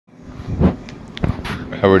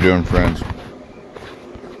How we doing, friends?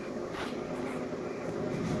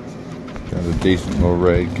 Got a decent little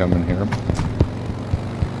raid coming here.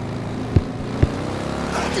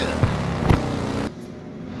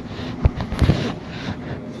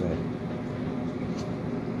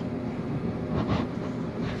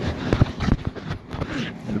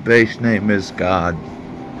 The base name is God,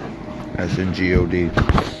 as in G-O-D.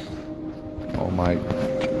 Oh my.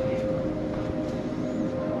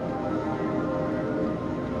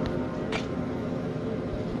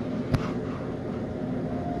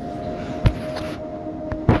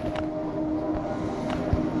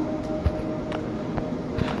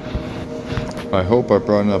 I hope I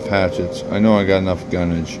brought enough hatchets. I know I got enough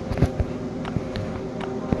gunnage.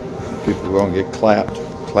 People won't get clapped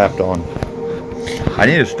on. I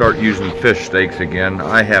need to start using fish stakes again.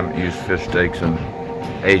 I haven't used fish stakes in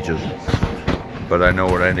ages, but I know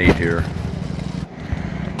what I need here.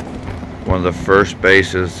 One of the first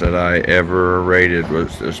bases that I ever raided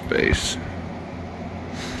was this base.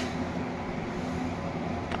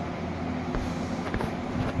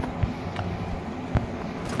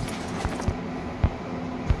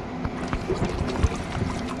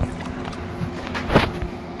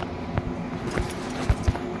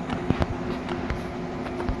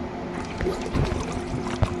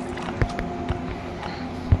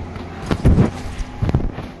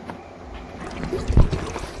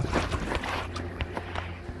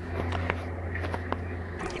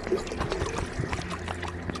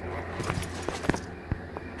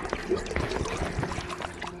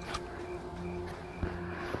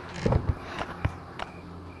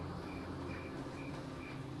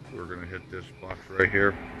 We're going to hit this box right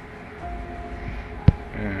here,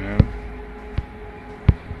 and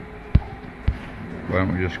why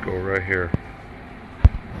don't we just go right here.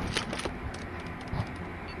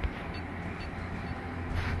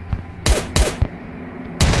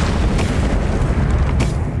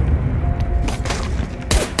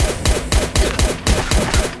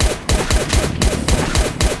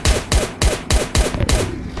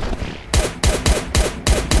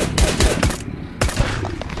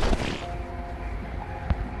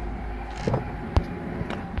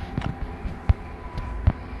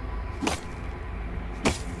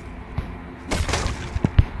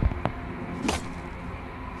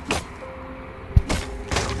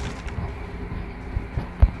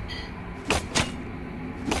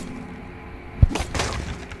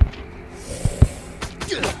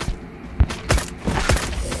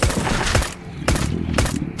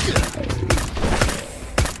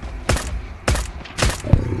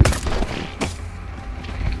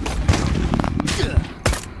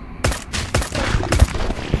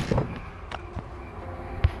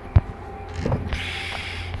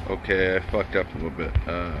 Okay, I fucked up a little bit.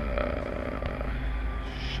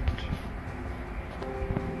 Shit.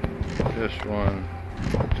 This one.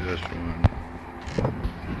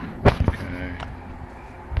 Okay.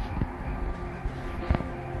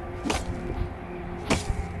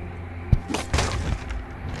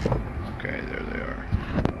 Okay, there they are.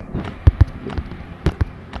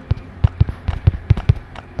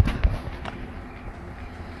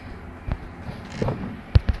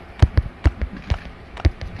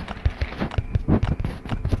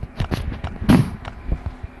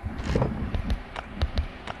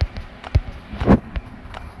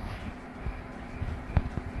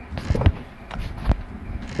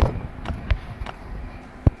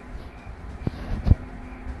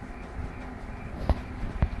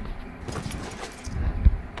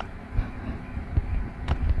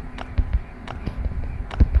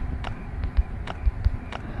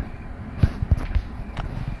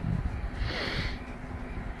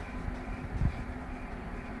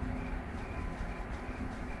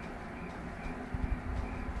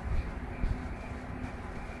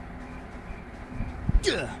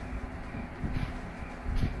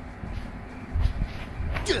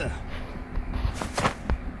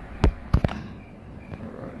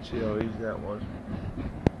 Alright, see how easy that was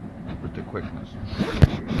with the quickness.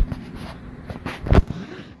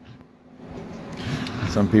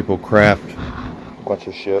 Some people craft a bunch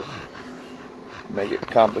of shit, make it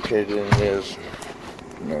complicated than it is.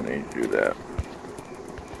 No need to do that.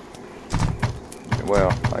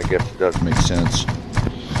 Well, I guess it does make sense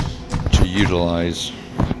to utilize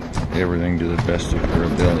everything to the best of your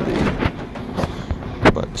ability,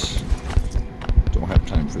 but don't have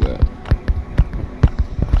time for that.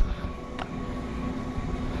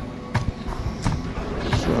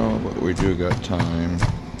 So, but we do got time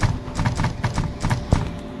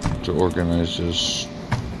to organize this.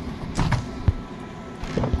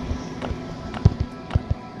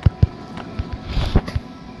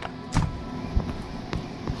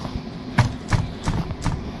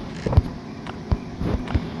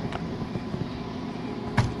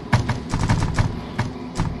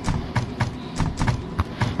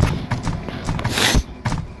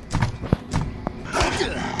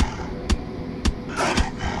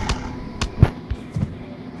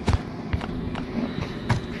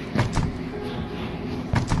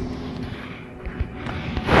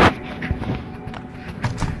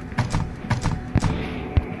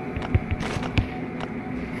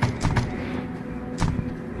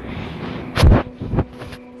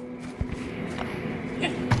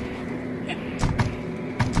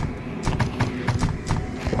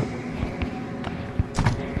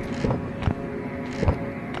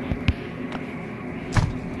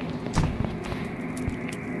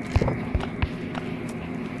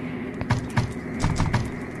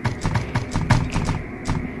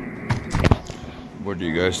 do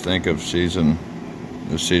you guys think of this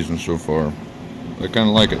season so far? I kind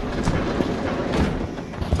of like it.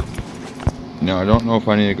 Now, I don't know if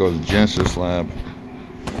I need to go to the Genesis lab.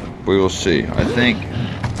 We will see. I think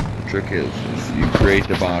the trick is you create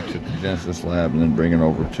the box at the Genesis lab and then bring it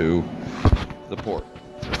over to the port.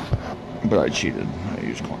 But I cheated. I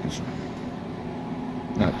used coins.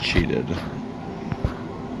 Not cheated.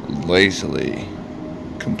 Lazily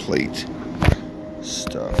complete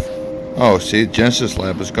stuff. Oh, see, Genesis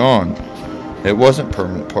lab is gone. It wasn't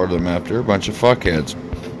permanent part of the map. They're a bunch of fuckheads.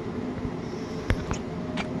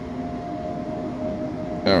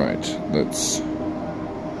 Alright, let's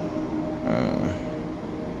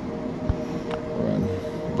run.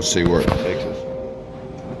 We'll see where it takes us.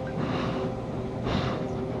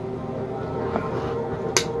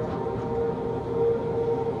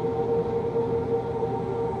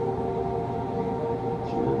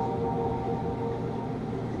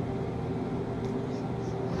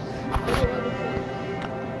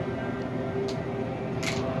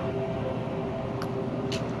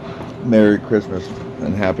 Merry Christmas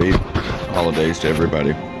and happy holidays to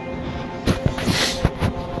everybody.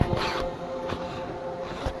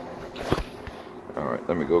 Alright,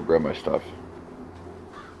 let me go grab my stuff.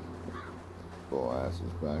 Bull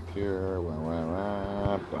asses back here.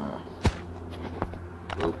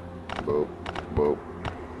 Boop, boop, boop.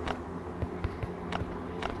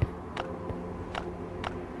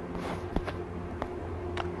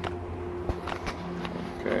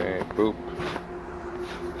 Okay, boop.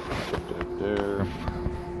 There.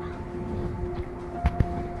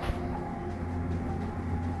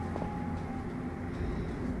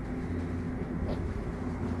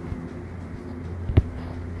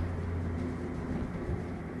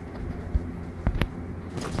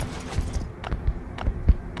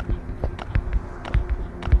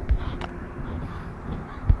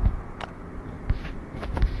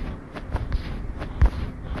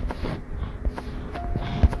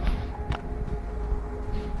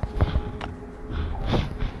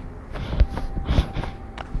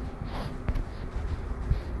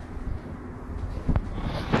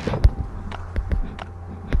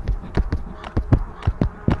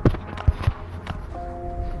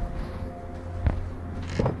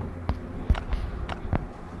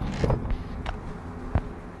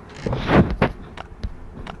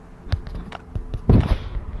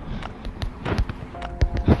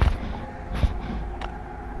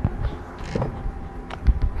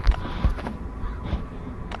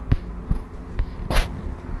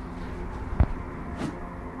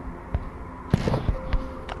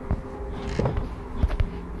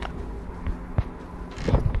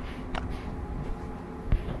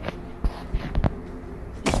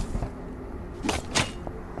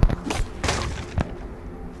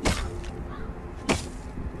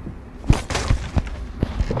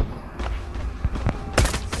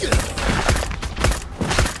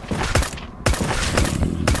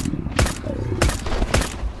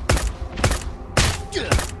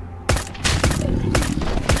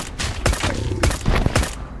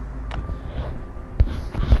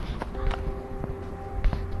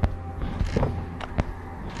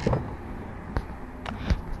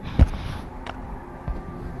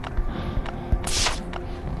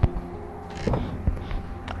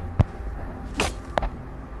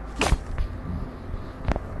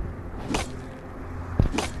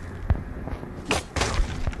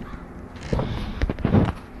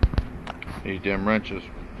 These damn wrenches.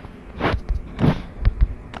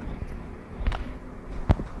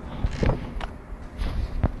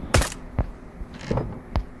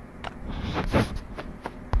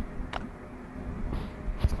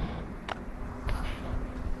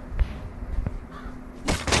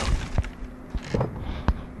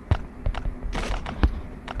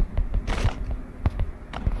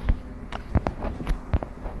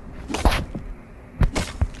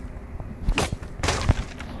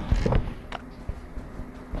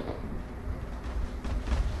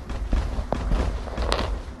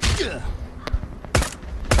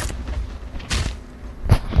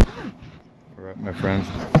 Alright, my friends,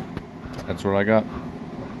 that's what I got.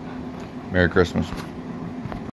 Merry Christmas.